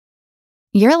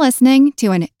You're listening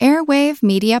to an Airwave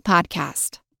Media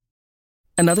Podcast.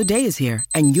 Another day is here,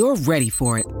 and you're ready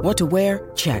for it. What to wear?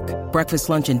 Check. Breakfast,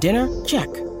 lunch, and dinner? Check.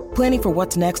 Planning for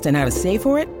what's next and how to save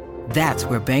for it? That's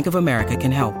where Bank of America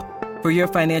can help. For your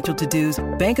financial to-dos,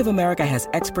 Bank of America has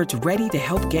experts ready to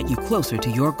help get you closer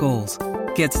to your goals.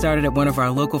 Get started at one of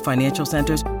our local financial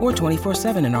centers or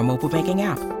 24/7 in our mobile banking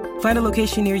app. Find a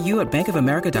location near you at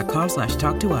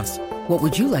bankofamerica.com/talktous. What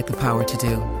would you like the power to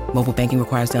do? Mobile banking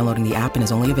requires downloading the app and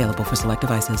is only available for select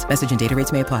devices. Message and data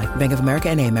rates may apply. Bank of America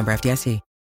N.A., member FDIC.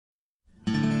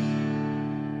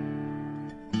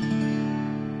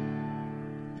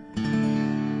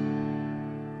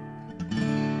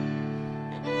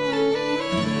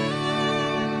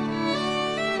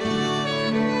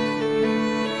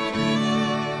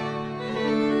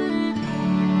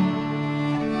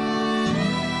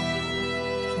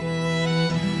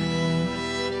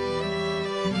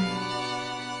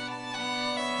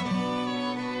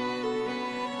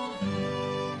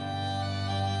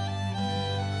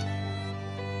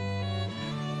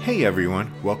 Hey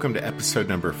everyone, welcome to episode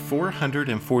number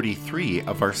 443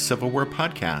 of our Civil War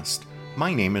podcast.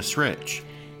 My name is Rich.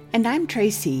 And I'm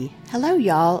Tracy. Hello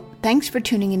y'all, thanks for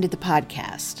tuning into the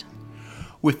podcast.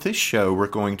 With this show, we're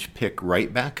going to pick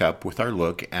right back up with our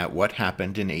look at what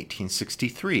happened in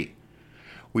 1863.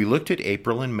 We looked at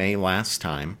April and May last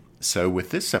time, so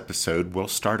with this episode we'll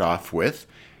start off with,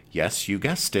 yes, you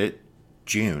guessed it,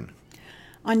 June.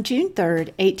 On June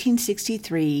 3rd,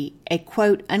 1863, a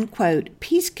quote-unquote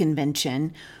peace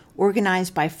convention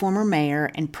organized by former mayor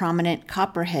and prominent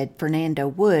Copperhead Fernando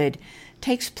Wood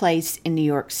takes place in New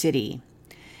York City.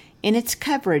 In its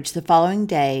coverage the following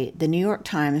day, the New York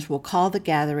Times will call the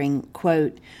gathering,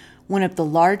 quote, one of the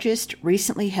largest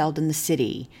recently held in the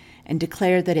city, and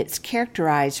declare that it's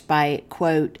characterized by,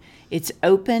 quote, its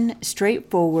open,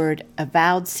 straightforward,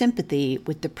 avowed sympathy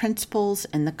with the principles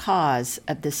and the cause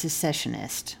of the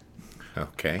secessionist.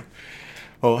 Okay.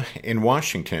 Well, in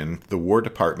Washington, the War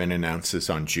Department announces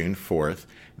on June 4th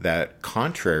that,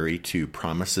 contrary to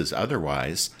promises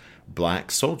otherwise,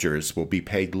 black soldiers will be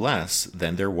paid less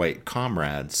than their white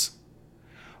comrades.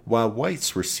 While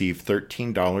whites receive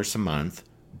 $13 a month,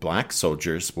 black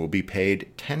soldiers will be paid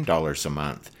 $10 a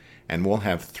month and will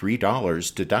have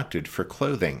 $3 deducted for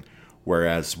clothing,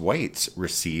 whereas whites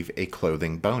receive a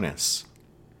clothing bonus.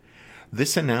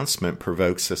 This announcement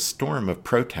provokes a storm of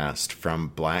protest from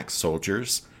black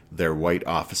soldiers, their white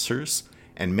officers,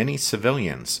 and many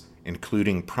civilians,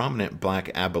 including prominent black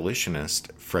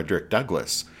abolitionist Frederick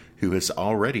Douglass, who has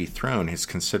already thrown his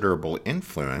considerable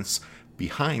influence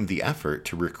behind the effort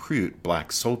to recruit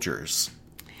black soldiers.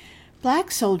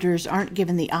 Black soldiers aren't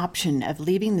given the option of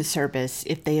leaving the service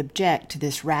if they object to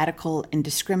this radical and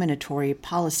discriminatory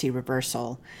policy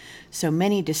reversal, so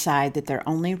many decide that their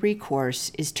only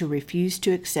recourse is to refuse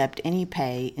to accept any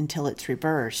pay until it's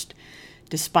reversed,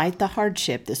 despite the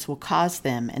hardship this will cause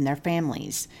them and their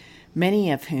families,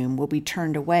 many of whom will be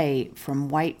turned away from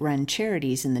white-run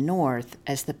charities in the North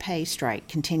as the pay strike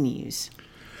continues.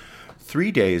 3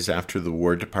 days after the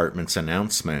War Department's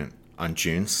announcement, on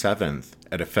June 7th,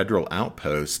 at a federal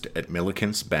outpost at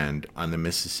Milliken's Bend on the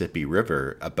Mississippi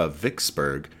River above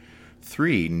Vicksburg,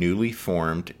 3 newly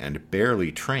formed and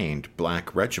barely trained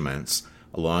black regiments,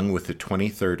 along with the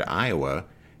 23rd Iowa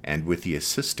and with the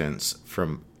assistance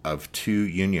of 2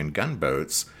 Union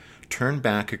gunboats, turned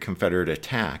back a Confederate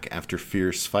attack after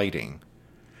fierce fighting.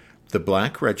 The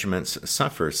black regiments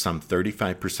suffer some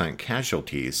 35%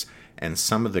 casualties, and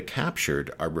some of the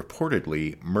captured are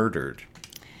reportedly murdered.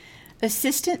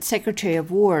 Assistant Secretary of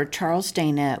War Charles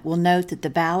Dana will note that the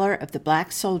valor of the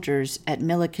black soldiers at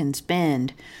Milliken's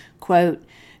Bend, quote,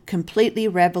 completely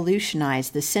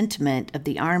revolutionized the sentiment of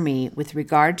the Army with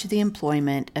regard to the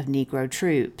employment of Negro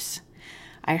troops.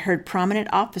 I heard prominent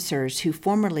officers who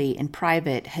formerly in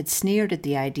private had sneered at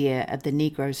the idea of the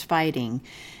Negroes fighting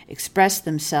express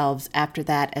themselves after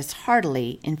that as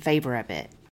heartily in favor of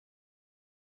it.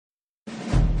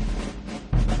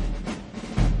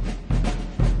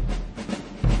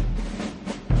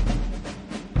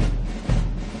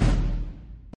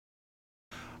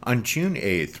 On June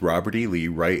 8th, Robert E. Lee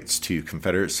writes to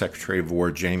Confederate Secretary of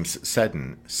War James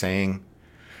Seddon, saying,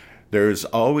 there is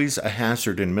always a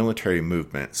hazard in military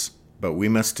movements, but we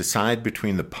must decide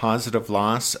between the positive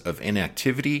loss of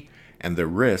inactivity and the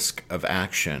risk of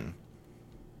action.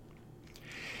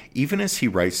 Even as he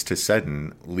writes to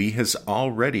Seddon, Lee has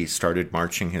already started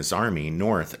marching his army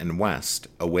north and west,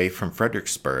 away from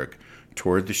Fredericksburg,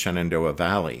 toward the Shenandoah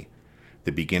Valley,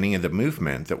 the beginning of the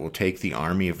movement that will take the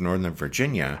Army of Northern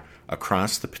Virginia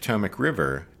across the Potomac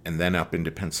River and then up into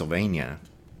Pennsylvania.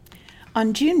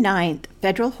 On June 9th,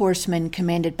 Federal horsemen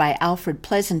commanded by Alfred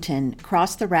Pleasonton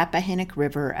crossed the Rappahannock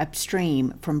River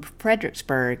upstream from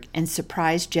Fredericksburg and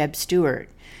surprised Jeb Stuart,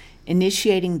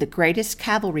 initiating the greatest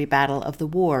cavalry battle of the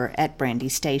war at Brandy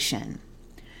Station.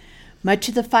 Much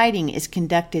of the fighting is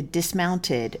conducted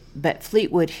dismounted, but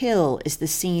Fleetwood Hill is the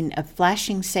scene of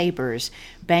flashing sabers,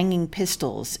 banging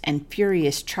pistols, and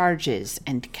furious charges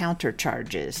and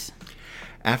countercharges.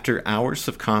 After hours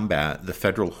of combat, the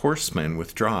Federal horsemen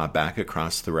withdraw back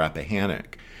across the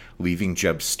Rappahannock, leaving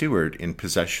Jeb Stuart in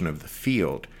possession of the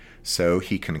field, so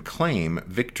he can claim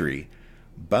victory.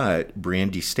 But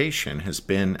Brandy Station has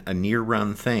been a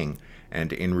near-run thing,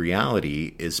 and in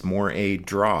reality is more a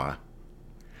draw.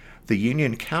 The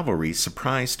Union cavalry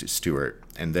surprised Stuart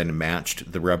and then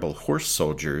matched the rebel horse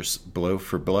soldiers blow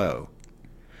for blow.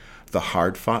 The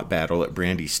hard-fought battle at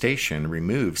Brandy Station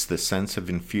removes the sense of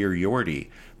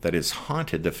inferiority that has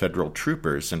haunted the Federal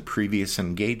troopers in previous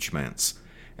engagements,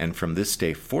 and from this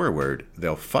day forward,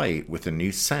 they'll fight with a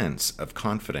new sense of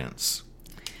confidence.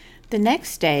 The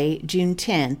next day, June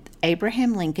 10th,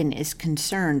 Abraham Lincoln is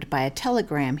concerned by a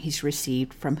telegram he's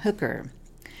received from Hooker.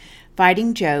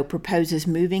 Fighting Joe proposes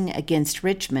moving against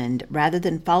Richmond rather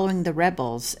than following the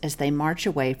rebels as they march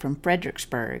away from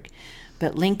Fredericksburg,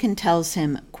 but Lincoln tells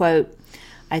him, quote,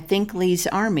 "I think Lee's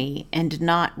army and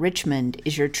not Richmond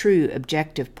is your true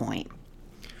objective point."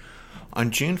 On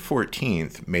June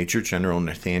 14th, Major General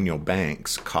Nathaniel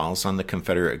Banks calls on the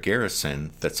Confederate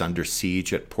garrison that's under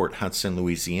siege at Port Hudson,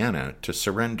 Louisiana, to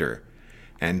surrender,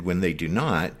 and when they do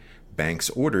not,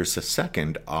 Banks orders a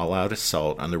second all-out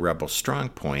assault on the rebel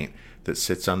strongpoint that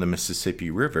sits on the Mississippi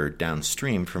River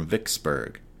downstream from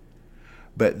Vicksburg.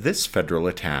 But this Federal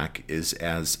attack is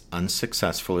as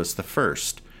unsuccessful as the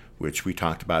first, which we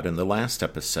talked about in the last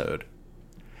episode.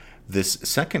 This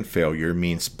second failure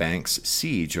means Banks'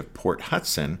 siege of Port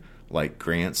Hudson, like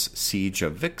Grant's siege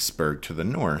of Vicksburg to the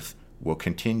north, will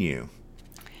continue.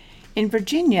 In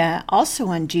Virginia, also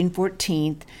on June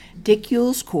 14th, Dick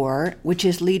Ewell's Corps, which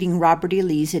is leading Robert E.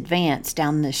 Lee's advance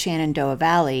down the Shenandoah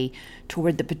Valley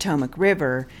toward the Potomac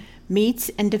River,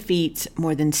 meets and defeats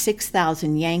more than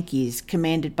 6,000 Yankees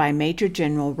commanded by Major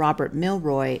General Robert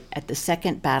Milroy at the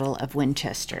Second Battle of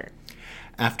Winchester.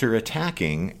 After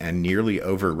attacking and nearly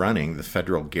overrunning the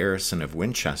Federal garrison of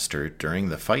Winchester during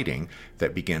the fighting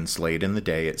that begins late in the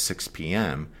day at 6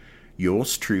 p.m.,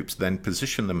 Ewell's troops then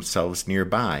position themselves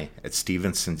nearby at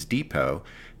Stevenson's Depot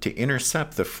to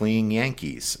intercept the fleeing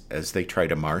Yankees as they try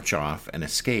to march off and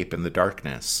escape in the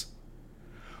darkness.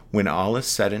 When all is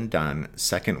said and done,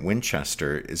 2nd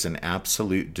Winchester is an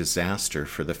absolute disaster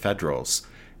for the Federals,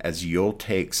 as Ewell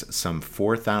takes some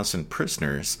 4,000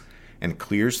 prisoners and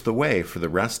clears the way for the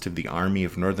rest of the Army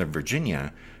of Northern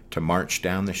Virginia to march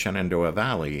down the Shenandoah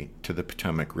Valley to the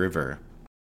Potomac River.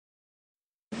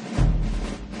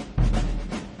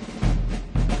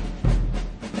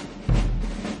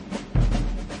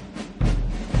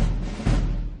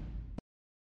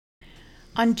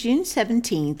 On June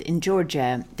 17th in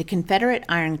Georgia, the Confederate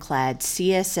ironclad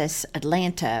CSS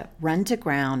Atlanta runs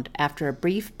aground after a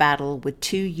brief battle with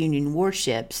 2 Union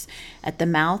warships at the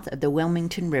mouth of the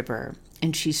Wilmington River,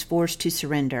 and she's forced to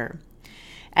surrender.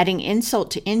 Adding insult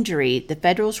to injury, the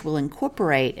Federals will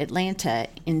incorporate Atlanta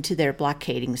into their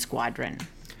blockading squadron.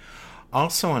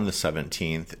 Also on the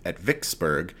 17th, at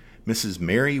Vicksburg, Mrs.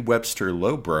 Mary Webster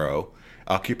Lowborough,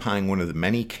 occupying one of the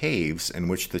many caves in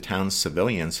which the town's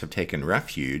civilians have taken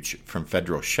refuge from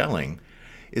Federal shelling,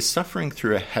 is suffering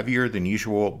through a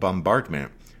heavier-than-usual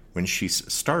bombardment when she's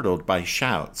startled by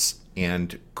shouts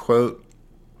and, quote,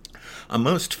 "a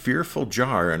most fearful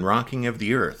jar and rocking of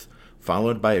the earth,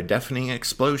 followed by a deafening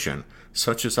explosion,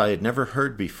 such as I had never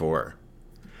heard before.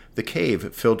 The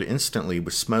cave filled instantly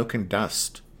with smoke and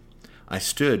dust. I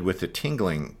stood with a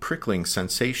tingling, prickling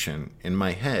sensation in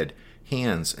my head,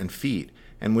 hands, and feet,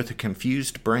 and with a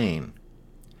confused brain.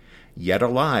 Yet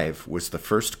alive was the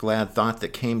first glad thought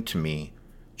that came to me.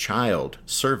 Child,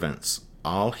 servants,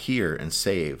 all here and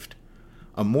saved.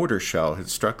 A mortar shell had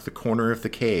struck the corner of the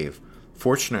cave,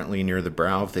 fortunately near the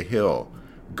brow of the hill,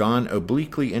 gone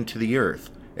obliquely into the earth,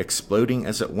 exploding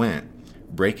as it went,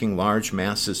 breaking large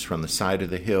masses from the side of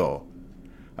the hill.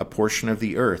 A portion of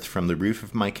the earth from the roof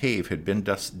of my cave had been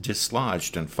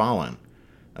dislodged and fallen.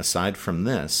 Aside from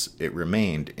this, it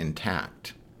remained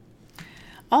intact."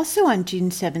 Also on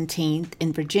June 17th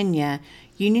in Virginia,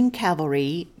 Union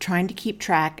cavalry, trying to keep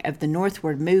track of the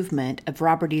northward movement of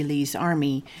Robert E. Lee's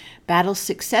army, battles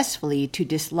successfully to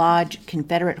dislodge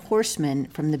Confederate horsemen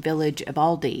from the village of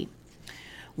Aldie.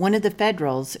 one of the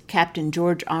Federals, Captain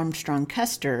George Armstrong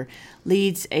Custer,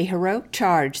 leads a heroic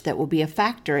charge that will be a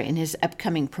factor in his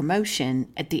upcoming promotion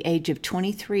at the age of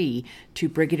 23 to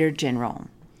Brigadier General.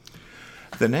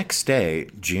 The next day,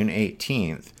 June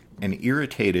 18th, an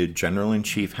irritated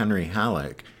General-in-Chief Henry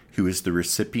Halleck, who is the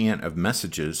recipient of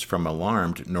messages from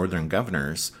alarmed Northern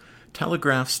governors,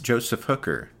 telegraphs Joseph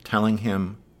Hooker, telling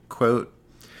him, quote,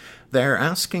 "They are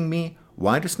asking me,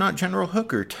 why does not General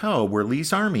Hooker tell where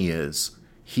Lee's army is?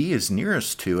 He is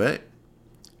nearest to it."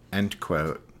 End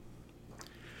quote.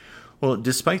 Well,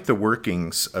 despite the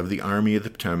workings of the Army of the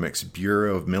Potomac's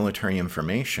Bureau of Military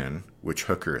Information, which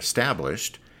Hooker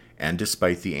established, and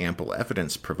despite the ample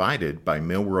evidence provided by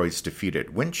Milroy's defeat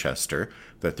at Winchester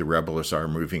that the rebels are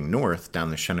moving north down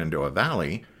the Shenandoah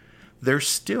Valley, there's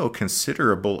still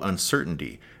considerable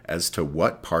uncertainty as to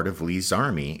what part of Lee's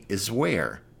army is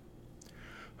where.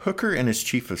 Hooker and his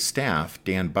chief of staff,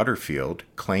 Dan Butterfield,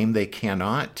 claim they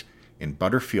cannot, in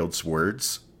Butterfield's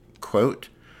words, quote,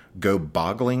 "go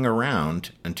boggling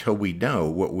around until we know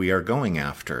what we are going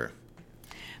after."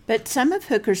 But some of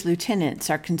Hooker's lieutenants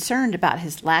are concerned about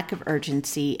his lack of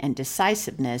urgency and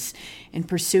decisiveness in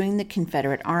pursuing the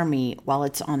Confederate Army while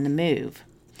it's on the move.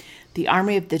 The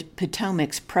Army of the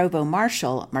Potomac's Provost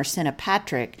Marshal, Marsena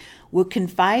Patrick, will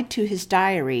confide to his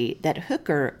diary that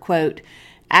Hooker, quote,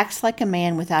 "acts like a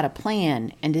man without a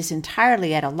plan and is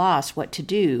entirely at a loss what to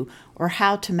do or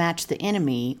how to match the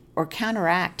enemy or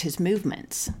counteract his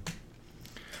movements."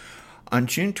 On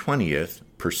June 20th,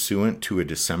 pursuant to a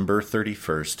December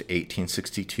 31st,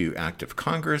 1862 Act of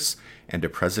Congress and a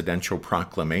presidential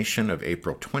proclamation of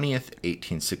April 20th,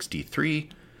 1863,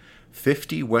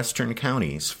 50 western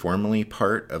counties, formerly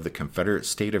part of the Confederate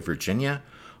state of Virginia,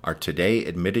 are today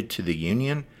admitted to the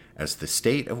Union as the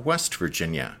state of West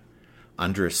Virginia,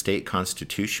 under a state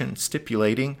constitution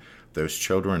stipulating those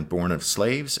children born of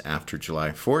slaves after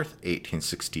July 4th,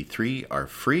 1863 are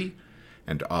free,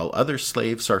 and all other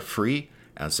slaves are free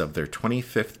as of their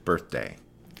 25th birthday.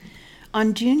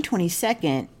 On June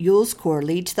 22nd, Ewell's Corps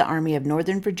leads the Army of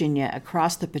Northern Virginia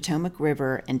across the Potomac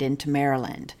River and into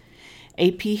Maryland.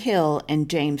 A.P. Hill and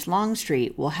James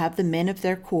Longstreet will have the men of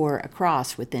their corps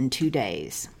across within 2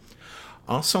 days.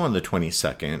 Also on the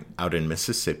 22nd, out in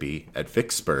Mississippi, at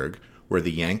Vicksburg, where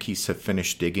the Yankees have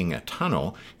finished digging a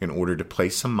tunnel in order to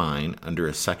place a mine under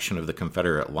a section of the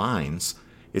Confederate lines,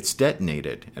 it's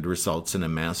detonated and results in a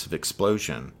massive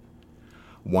explosion.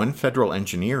 One federal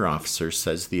engineer officer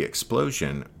says the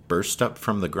explosion burst up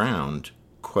from the ground,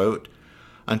 quote,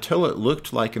 "until it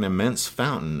looked like an immense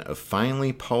fountain of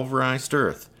finely pulverized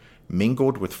earth,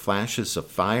 mingled with flashes of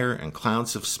fire and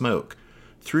clouds of smoke,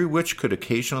 through which could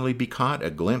occasionally be caught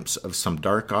a glimpse of some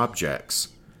dark objects,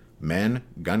 men,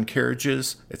 gun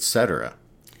carriages, etc."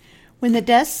 When the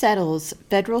dust settles,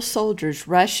 Federal soldiers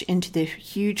rush into the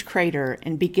huge crater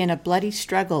and begin a bloody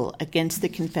struggle against the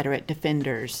Confederate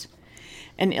defenders.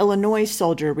 An Illinois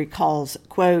soldier recalls,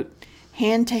 quote,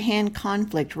 "hand-to-hand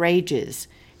conflict rages.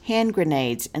 Hand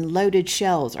grenades and loaded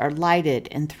shells are lighted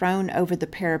and thrown over the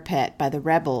parapet by the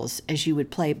rebels as you would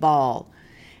play ball.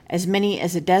 As many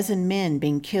as a dozen men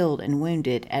being killed and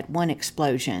wounded at one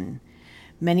explosion.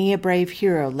 Many a brave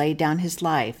hero laid down his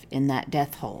life in that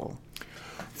death hole."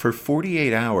 For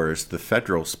 48 hours, the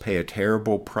Federals pay a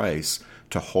terrible price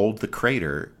to hold the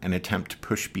crater and attempt to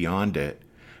push beyond it,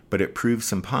 but it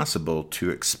proves impossible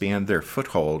to expand their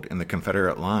foothold in the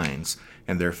Confederate lines,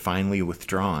 and they're finally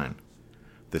withdrawn.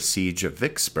 The siege of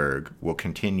Vicksburg will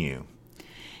continue.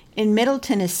 In Middle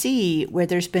Tennessee, where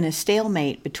there's been a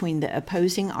stalemate between the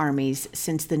opposing armies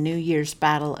since the New Year's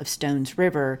Battle of Stones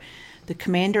River, the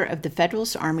commander of the Federal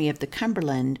Army of the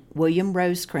Cumberland, William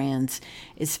Rosecrans,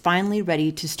 is finally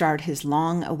ready to start his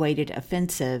long-awaited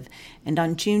offensive, and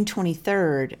on June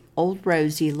 23rd, Old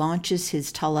Rosie launches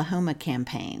his Tullahoma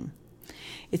campaign.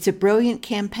 It's a brilliant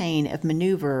campaign of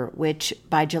maneuver which,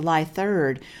 by July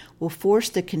 3rd, will force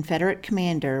the Confederate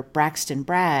commander, Braxton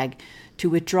Bragg, to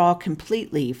withdraw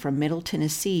completely from Middle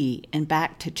Tennessee and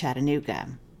back to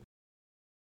Chattanooga.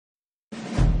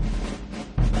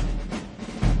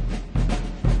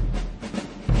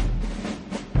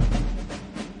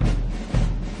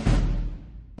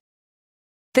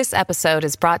 This episode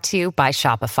is brought to you by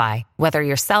Shopify. Whether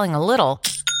you're selling a little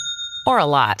or a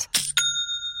lot,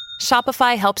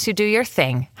 Shopify helps you do your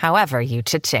thing, however you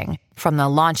cha-ching. From the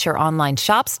launch your online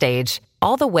shop stage,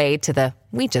 all the way to the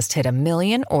we just hit 1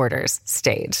 million orders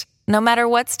stage. No matter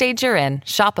what stage you're in,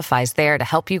 Shopify's there to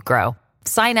help you grow.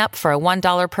 Sign up for a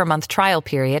 $1 per month trial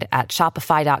period at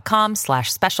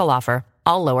shopify.com/special offer,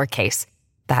 all lowercase.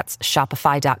 That's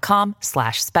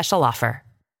shopify.com/special offer.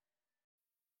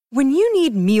 When you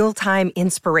need mealtime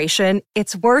inspiration,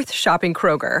 it's worth shopping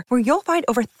Kroger, where you'll find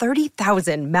over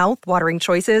 30,000 mouth-watering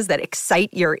choices that excite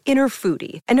your inner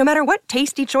foodie. And no matter what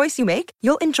tasty choice you make,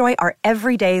 you'll enjoy our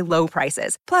everyday low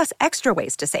prices, plus extra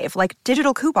ways to save, like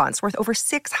digital coupons worth over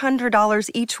 $600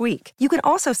 each week. You can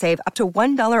also save up to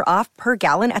 $1 off per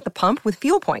gallon at the pump with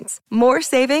fuel points. More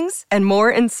savings and more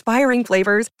inspiring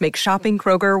flavors make shopping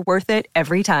Kroger worth it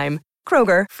every time.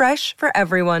 Kroger, fresh for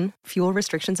everyone. Fuel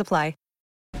restrictions apply.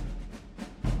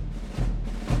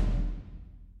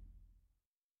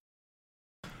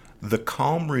 The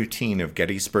calm routine of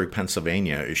Gettysburg,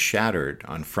 Pennsylvania is shattered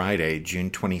on Friday, June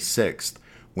 26th,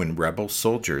 when rebel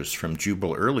soldiers from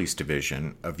Jubal Early's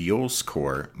division of Ewell's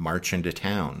Corps march into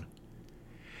town.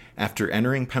 After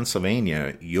entering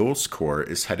Pennsylvania, Ewell's Corps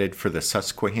is headed for the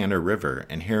Susquehanna River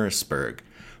and Harrisburg,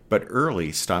 but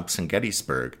Early stops in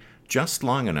Gettysburg just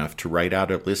long enough to write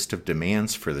out a list of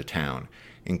demands for the town,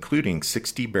 including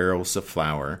 60 barrels of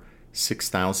flour,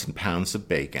 6,000 pounds of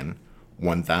bacon,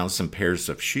 1,000 pairs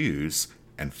of shoes,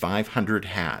 and 500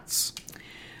 hats.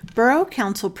 Borough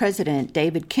Council President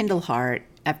David Kindlehart,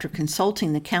 after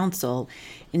consulting the council,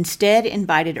 instead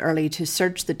invited Early to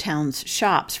search the town's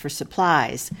shops for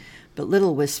supplies, but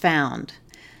little was found.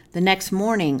 The next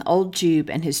morning, Old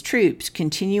Jube and his troops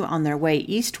continue on their way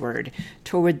eastward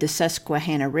toward the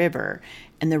Susquehanna River,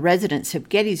 and the residents of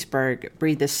Gettysburg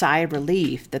breathe a sigh of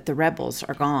relief that the rebels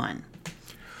are gone.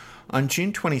 On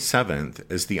June 27th,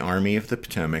 as the Army of the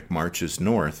Potomac marches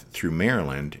north through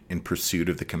Maryland in pursuit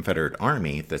of the Confederate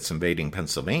Army that's invading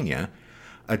Pennsylvania,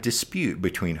 a dispute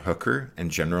between Hooker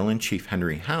and General-in-Chief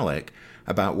Henry Halleck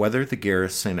about whether the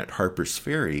garrison at Harper's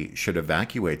Ferry should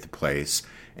evacuate the place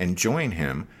and join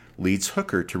him leads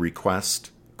Hooker to request,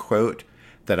 quote,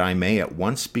 that I may at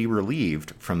once be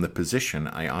relieved from the position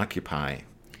I occupy.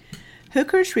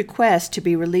 Hooker's request to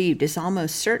be relieved is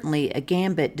almost certainly a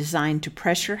gambit designed to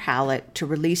pressure Halleck to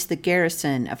release the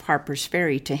garrison of Harper's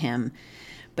Ferry to him.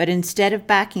 But instead of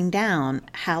backing down,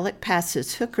 Halleck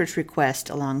passes Hooker's request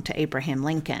along to Abraham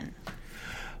Lincoln.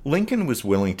 Lincoln was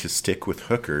willing to stick with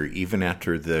Hooker even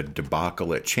after the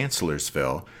debacle at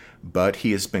Chancellorsville, but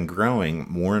he has been growing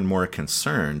more and more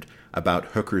concerned about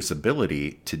Hooker's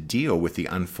ability to deal with the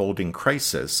unfolding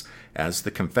crisis as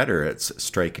the Confederates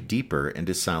strike deeper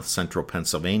into south-central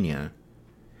Pennsylvania.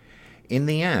 In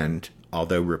the end,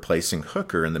 although replacing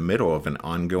Hooker in the middle of an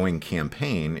ongoing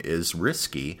campaign is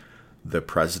risky, the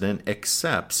president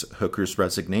accepts Hooker's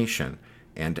resignation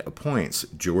and appoints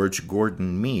George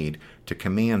Gordon Meade to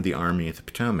command the Army of the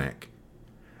Potomac.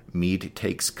 Meade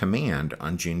takes command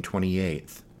on June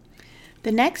 28th.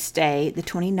 The next day, the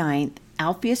 29th,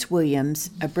 Alpheus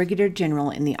Williams, a brigadier general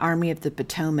in the Army of the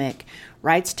Potomac,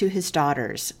 writes to his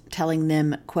daughters, telling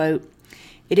them, quote,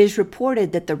 "It is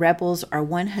reported that the rebels are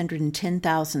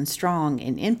 110,000 strong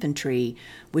in infantry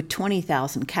with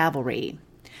 20,000 cavalry.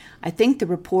 I think the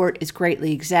report is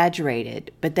greatly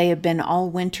exaggerated, but they have been all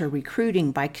winter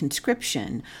recruiting by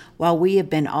conscription, while we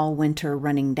have been all winter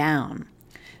running down.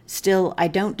 Still, I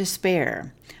don't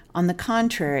despair. On the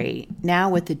contrary, now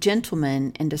with a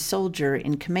gentleman and a soldier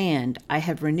in command, I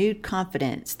have renewed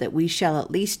confidence that we shall at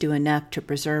least do enough to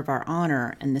preserve our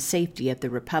honor and the safety of the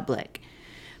Republic.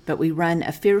 But we run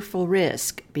a fearful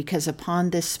risk, because upon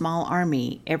this small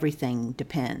army everything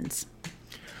depends."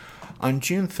 On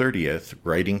June 30th,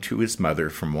 writing to his mother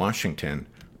from Washington,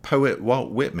 poet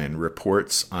Walt Whitman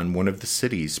reports on one of the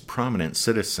city's prominent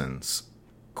citizens,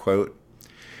 quote,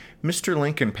 "Mr.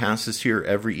 Lincoln passes here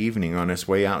every evening on his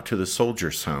way out to the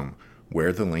Soldiers' Home,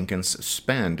 where the Lincolns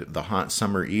spend the hot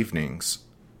summer evenings.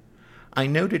 I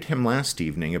noted him last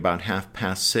evening about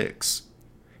 6:30.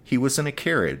 He was in a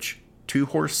carriage, 2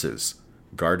 horses,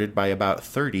 guarded by about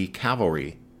 30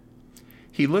 cavalry.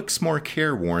 He looks more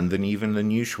careworn than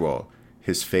usual,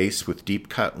 his face with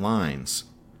deep-cut lines.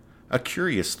 A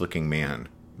curious-looking man,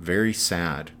 very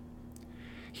sad.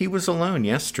 He was alone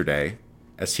yesterday.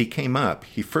 As he came up,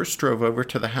 he first drove over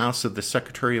to the house of the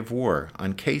Secretary of War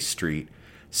on K Street,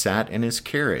 sat in his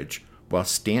carriage, while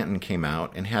Stanton came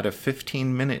out and had a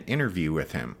 15-minute interview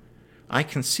with him. I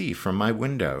can see from my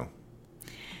window."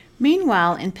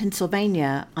 Meanwhile, in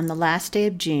Pennsylvania, on the last day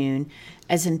of June,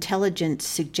 as intelligence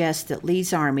suggests that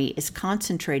Lee's army is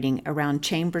concentrating around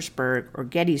Chambersburg or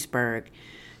Gettysburg,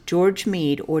 George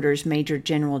Meade orders Major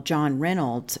General John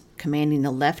Reynolds, commanding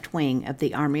the left wing of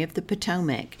the Army of the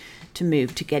Potomac, to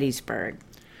move to Gettysburg.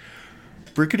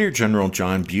 Brigadier General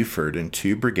John Buford and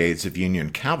 2 brigades of Union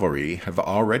cavalry have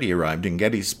already arrived in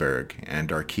Gettysburg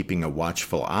and are keeping a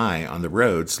watchful eye on the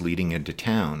roads leading into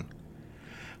town.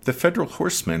 The Federal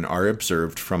horsemen are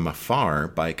observed from afar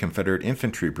by a Confederate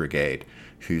infantry brigade,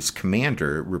 whose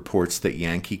commander reports that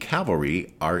Yankee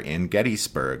cavalry are in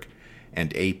Gettysburg,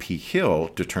 and A.P.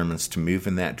 Hill determines to move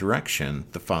in that direction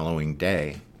the following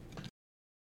day.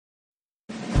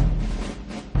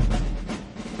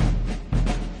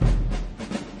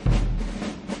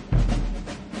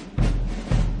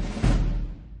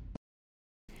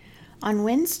 On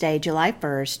Wednesday, July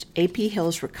 1st, A.P.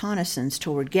 Hill's reconnaissance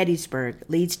toward Gettysburg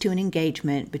leads to an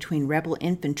engagement between rebel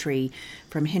infantry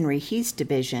from Henry Heath's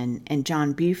division and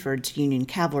John Buford's Union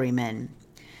cavalrymen.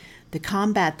 The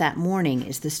combat that morning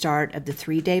is the start of the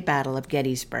 3-day Battle of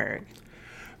Gettysburg.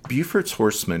 Buford's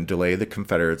horsemen delay the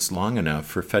Confederates long enough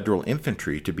for Federal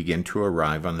infantry to begin to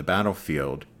arrive on the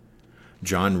battlefield.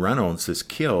 John Reynolds is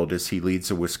killed as he leads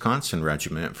a Wisconsin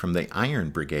regiment from the Iron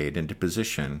Brigade into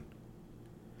position.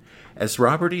 As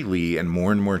Robert E. Lee and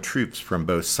more troops from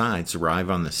both sides arrive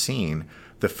on the scene,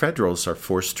 the Federals are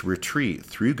forced to retreat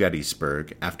through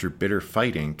Gettysburg after bitter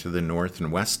fighting to the north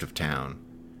and west of town.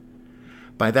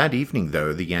 By that evening,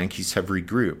 though, the Yankees have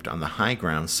regrouped on the high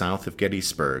ground south of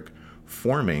Gettysburg,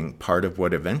 forming part of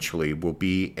what eventually will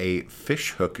be a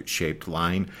fishhook-shaped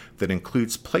line that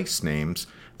includes place names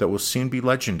that will soon be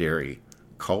legendary: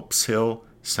 Culp's Hill,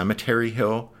 Cemetery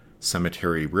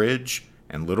Ridge,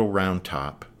 and Little Round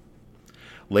Top.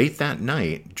 Late that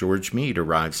night, George Meade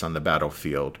arrives on the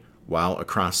battlefield, while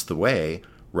across the way,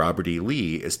 Robert E.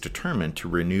 Lee is determined to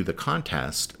renew the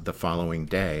contest the following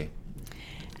day.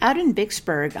 Out in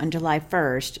Vicksburg on July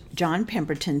 1st, John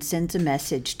Pemberton sends a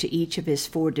message to each of his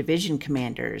 4 division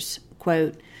commanders,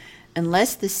 quote,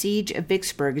 "Unless the siege of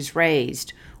Vicksburg is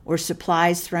raised or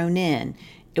supplies thrown in,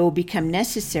 it will become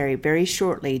necessary very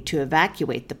shortly to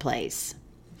evacuate the place.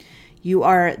 You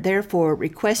are therefore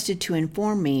requested to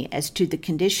inform me as to the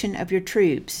condition of your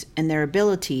troops and their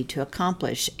ability to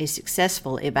accomplish a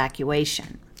successful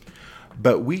evacuation."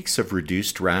 But weeks of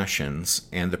reduced rations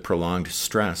and the prolonged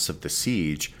stress of the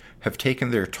siege have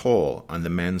taken their toll on the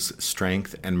men's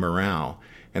strength and morale,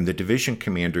 and the division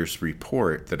commanders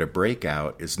report that a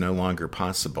breakout is no longer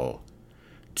possible.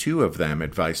 2 of them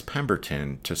advise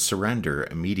Pemberton to surrender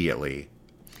immediately.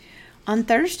 On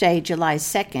Thursday, July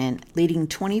 2nd, leading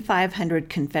 2,500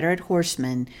 Confederate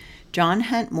horsemen, John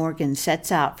Hunt Morgan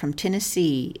sets out from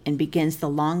Tennessee and begins the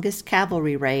longest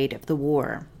cavalry raid of the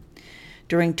war.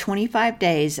 During 25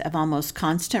 days of almost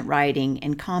constant riding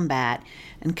and combat,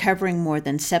 and covering more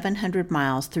than 700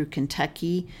 miles through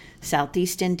Kentucky,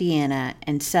 southeast Indiana,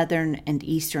 and southern and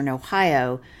eastern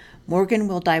Ohio, Morgan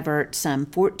will divert some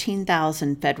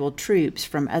 14,000 Federal troops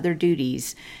from other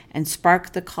duties and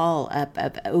spark the call-up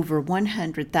of over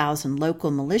 100,000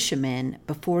 local militiamen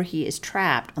before he is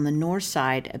trapped on the north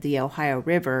side of the Ohio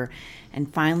River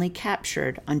and finally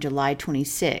captured on July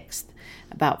 26th,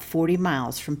 about 40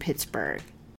 miles from Pittsburgh.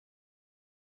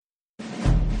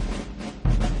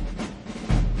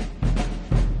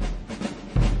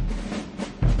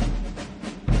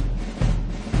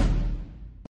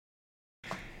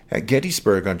 At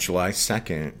Gettysburg on July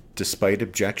 2nd, despite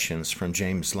objections from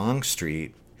James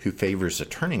Longstreet, who favors a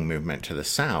turning movement to the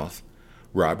south,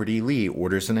 Robert E. Lee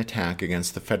orders an attack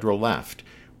against the Federal left,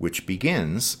 which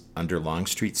begins, under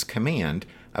Longstreet's command,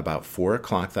 about 4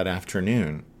 o'clock that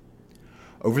afternoon.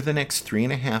 Over the next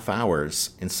 3.5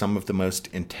 hours, in some of the most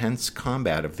intense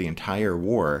combat of the entire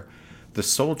war, the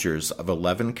soldiers of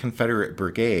 11 Confederate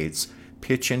brigades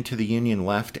pitch into the Union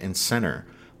left and center,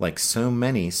 like so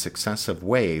many successive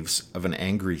waves of an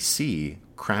angry sea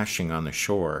crashing on the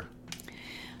shore.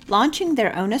 Launching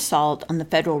their own assault on the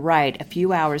Federal right a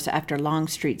few hours after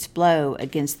Longstreet's blow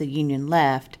against the Union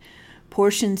left,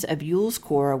 portions of Ewell's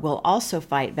Corps will also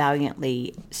fight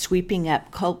valiantly, sweeping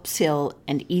up Culp's Hill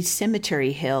and East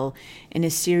Cemetery Hill in a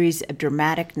series of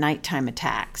dramatic nighttime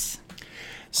attacks.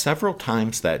 Several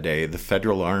times that day, the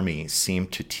Federal Army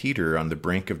seemed to teeter on the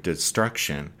brink of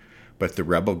destruction, but the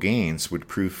rebel gains would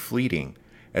prove fleeting,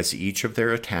 as each of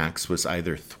their attacks was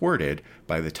either thwarted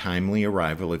by the timely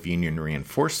arrival of Union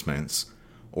reinforcements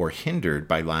or hindered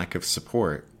by lack of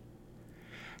support.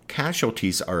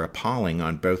 Casualties are appalling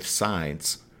on both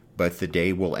sides, but the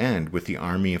day will end with the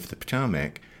Army of the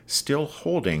Potomac still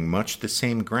holding much the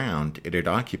same ground it had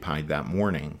occupied that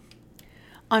morning.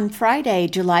 On Friday,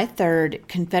 July 3rd,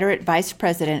 Confederate Vice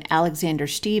President Alexander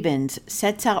Stephens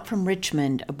sets out from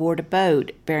Richmond aboard a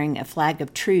boat bearing a flag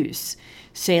of truce,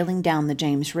 sailing down the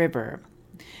James River.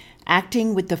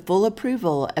 Acting with the full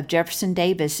approval of Jefferson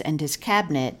Davis and his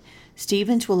cabinet,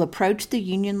 Stephens will approach the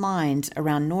Union lines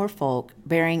around Norfolk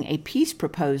bearing a peace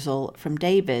proposal from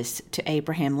Davis to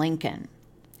Abraham Lincoln.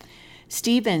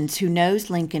 Stevens, who knows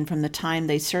Lincoln from the time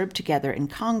they served together in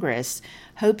Congress,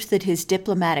 hopes that his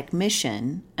diplomatic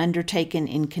mission, undertaken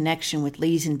in connection with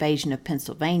Lee's invasion of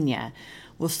Pennsylvania,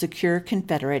 will secure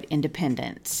Confederate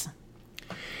independence.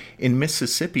 In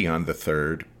Mississippi on the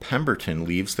 3rd, Pemberton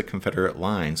leaves the Confederate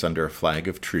lines under a flag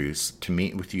of truce to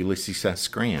meet with Ulysses S.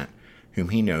 Grant, whom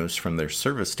he knows from their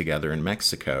service together in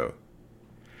Mexico.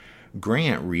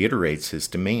 Grant reiterates his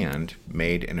demand,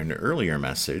 made in an earlier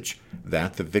message,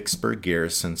 that the Vicksburg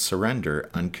garrison surrender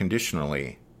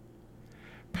unconditionally.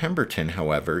 Pemberton,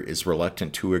 however, is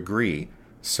reluctant to agree,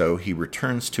 so he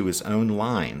returns to his own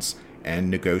lines,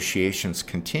 and negotiations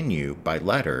continue by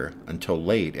letter until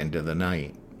late into the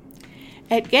night.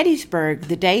 At Gettysburg,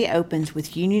 the day opens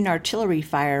with Union artillery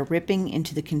fire ripping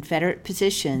into the Confederate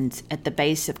positions at the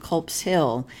base of Culp's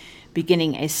Hill,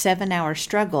 beginning a 7-hour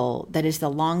struggle that is the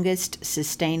longest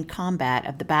sustained combat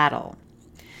of the battle.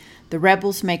 The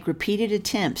rebels make repeated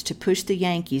attempts to push the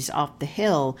Yankees off the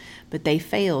hill, but they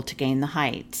fail to gain the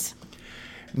heights.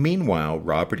 Meanwhile,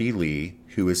 Robert E. Lee,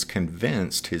 who is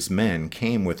convinced his men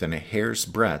came within a hair's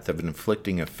breadth of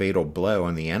inflicting a fatal blow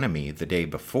on the enemy the day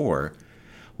before,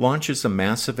 launches a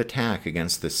massive attack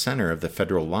against the center of the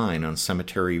Federal line on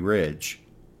Cemetery Ridge.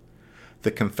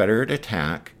 The Confederate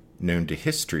attack, known to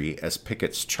history as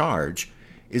Pickett's Charge,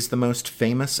 is the most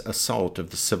famous assault of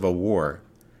the Civil War,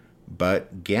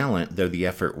 but gallant though the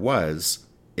effort was,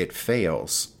 it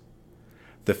fails.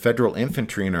 The Federal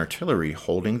infantry and artillery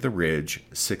holding the ridge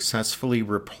successfully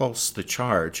repulsed the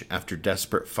charge after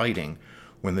desperate fighting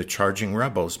when the charging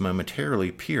rebels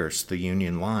momentarily pierced the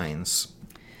Union lines.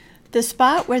 The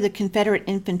spot where the Confederate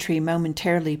infantry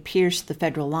momentarily pierced the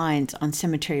Federal lines on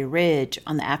Cemetery Ridge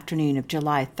on the afternoon of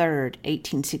July 3,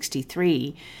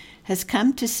 1863, has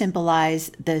come to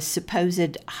symbolize the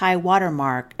supposed high water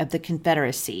mark of the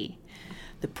Confederacy,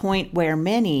 the point where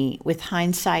many, with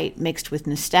hindsight mixed with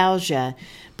nostalgia,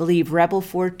 believe rebel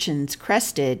fortunes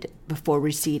crested before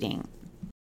receding.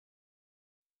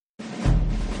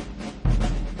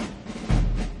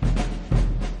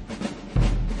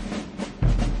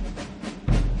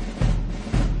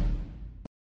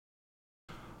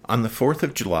 On the 4th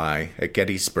of July, at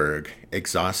Gettysburg,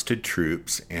 exhausted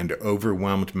troops and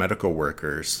overwhelmed medical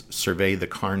workers survey the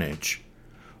carnage.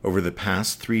 Over the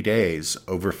past 3 days,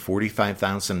 over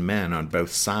 45,000 men on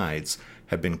both sides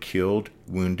have been killed,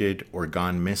 wounded, or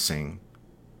gone missing.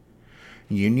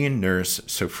 Union nurse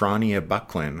Sophronia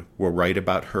Buckland will write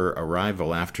about her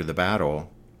arrival after the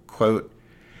battle, quote,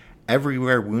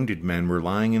 "Everywhere wounded men were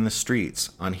lying in the streets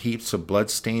on heaps of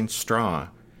blood-stained straw.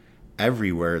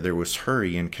 Everywhere there was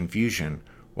hurry and confusion,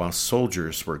 while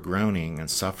soldiers were groaning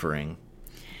and suffering."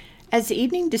 As the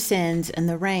evening descends and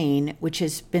the rain, which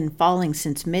has been falling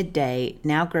since midday,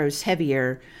 now grows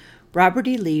heavier, Robert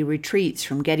E. Lee retreats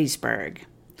from Gettysburg.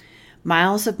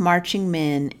 Miles of marching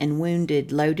men and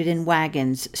wounded loaded in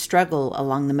wagons struggle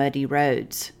along the muddy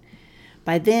roads.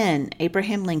 By then,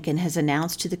 Abraham Lincoln has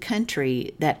announced to the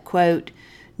country that, quote,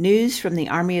 "News from the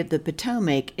Army of the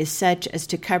Potomac is such as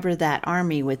to cover that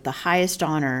army with the highest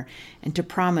honor and to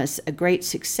promise a great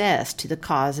success to the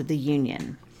cause of the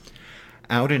Union."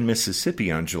 Out in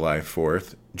Mississippi on July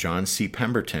 4th, John C.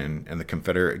 Pemberton and the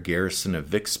Confederate garrison of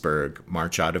Vicksburg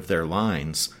march out of their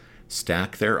lines,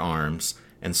 stack their arms,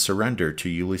 and surrender to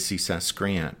Ulysses S.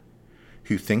 Grant,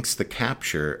 who thinks the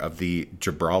capture of the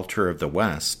Gibraltar of the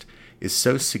West is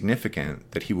so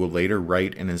significant that he will later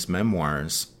write in his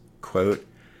memoirs, quote,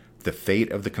 "The fate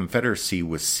of the Confederacy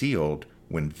was sealed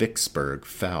when Vicksburg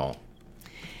fell."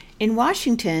 In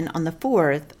Washington on the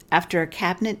 4th, after a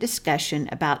cabinet discussion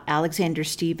about Alexander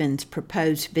Stephens'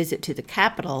 proposed visit to the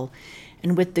capital,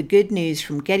 and with the good news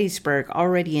from Gettysburg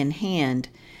already in hand,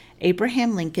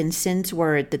 Abraham Lincoln sends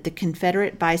word that the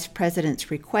Confederate vice president's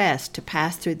request to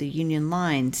pass through the Union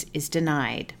lines is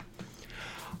denied.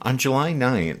 On July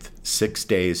 9th, 6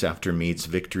 days after Meade's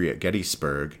victory at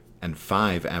Gettysburg, and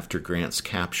 5 after Grant's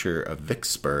capture of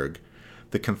Vicksburg,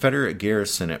 the Confederate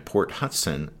garrison at Port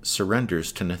Hudson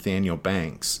surrenders to Nathaniel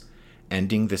Banks,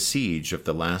 ending the siege of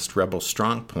the last rebel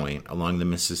strongpoint along the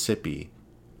Mississippi.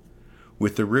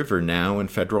 With the river now in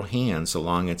Federal hands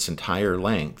along its entire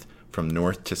length, from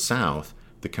north to south,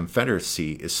 the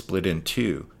Confederacy is split in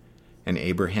two, and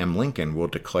Abraham Lincoln will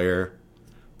declare,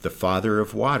 "The Father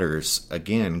of Waters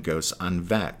again goes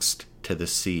unvexed to the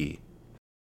sea."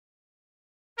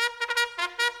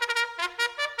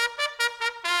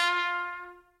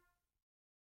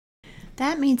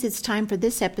 That means it's time for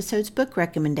this episode's book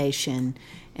recommendation,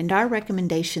 and our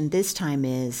recommendation this time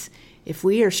is If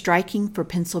We Are Striking for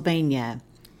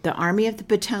The Army of the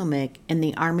Potomac and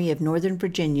the Army of Northern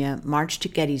Virginia March to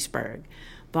Gettysburg,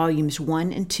 Volumes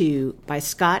 1 and 2 by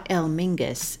Scott L.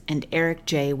 Mingus and Eric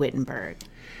J. Wittenberg.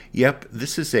 Yep,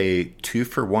 this is a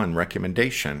 2-for-1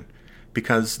 recommendation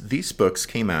because these books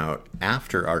came out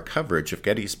after our coverage of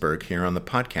Gettysburg here on the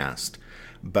podcast,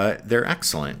 but they're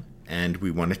excellent, and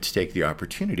we wanted to take the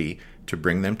opportunity to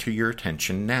bring them to your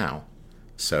attention now.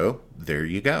 So, there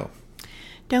you go.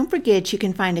 Don't forget you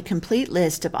can find a complete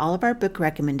list of all of our book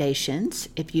recommendations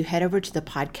if you head over to the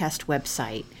podcast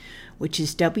website, which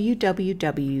is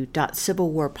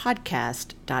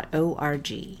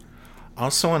www.civilwarpodcast.org.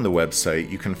 Also on the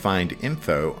website, you can find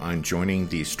info on joining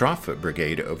the Strawfoot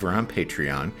Brigade over on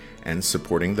Patreon and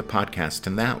supporting the podcast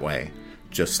in that way,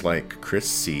 just like Chris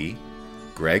C.,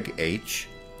 Greg H.,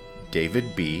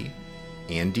 David B.,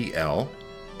 Andy L.,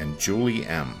 and Julie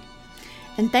M.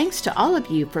 And thanks to all of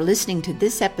you for listening to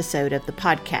this episode of the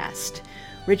podcast.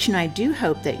 Rich and I do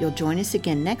hope that you'll join us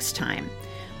again next time.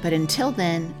 But until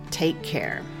then, take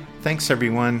care. Thanks,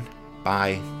 everyone.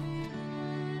 Bye.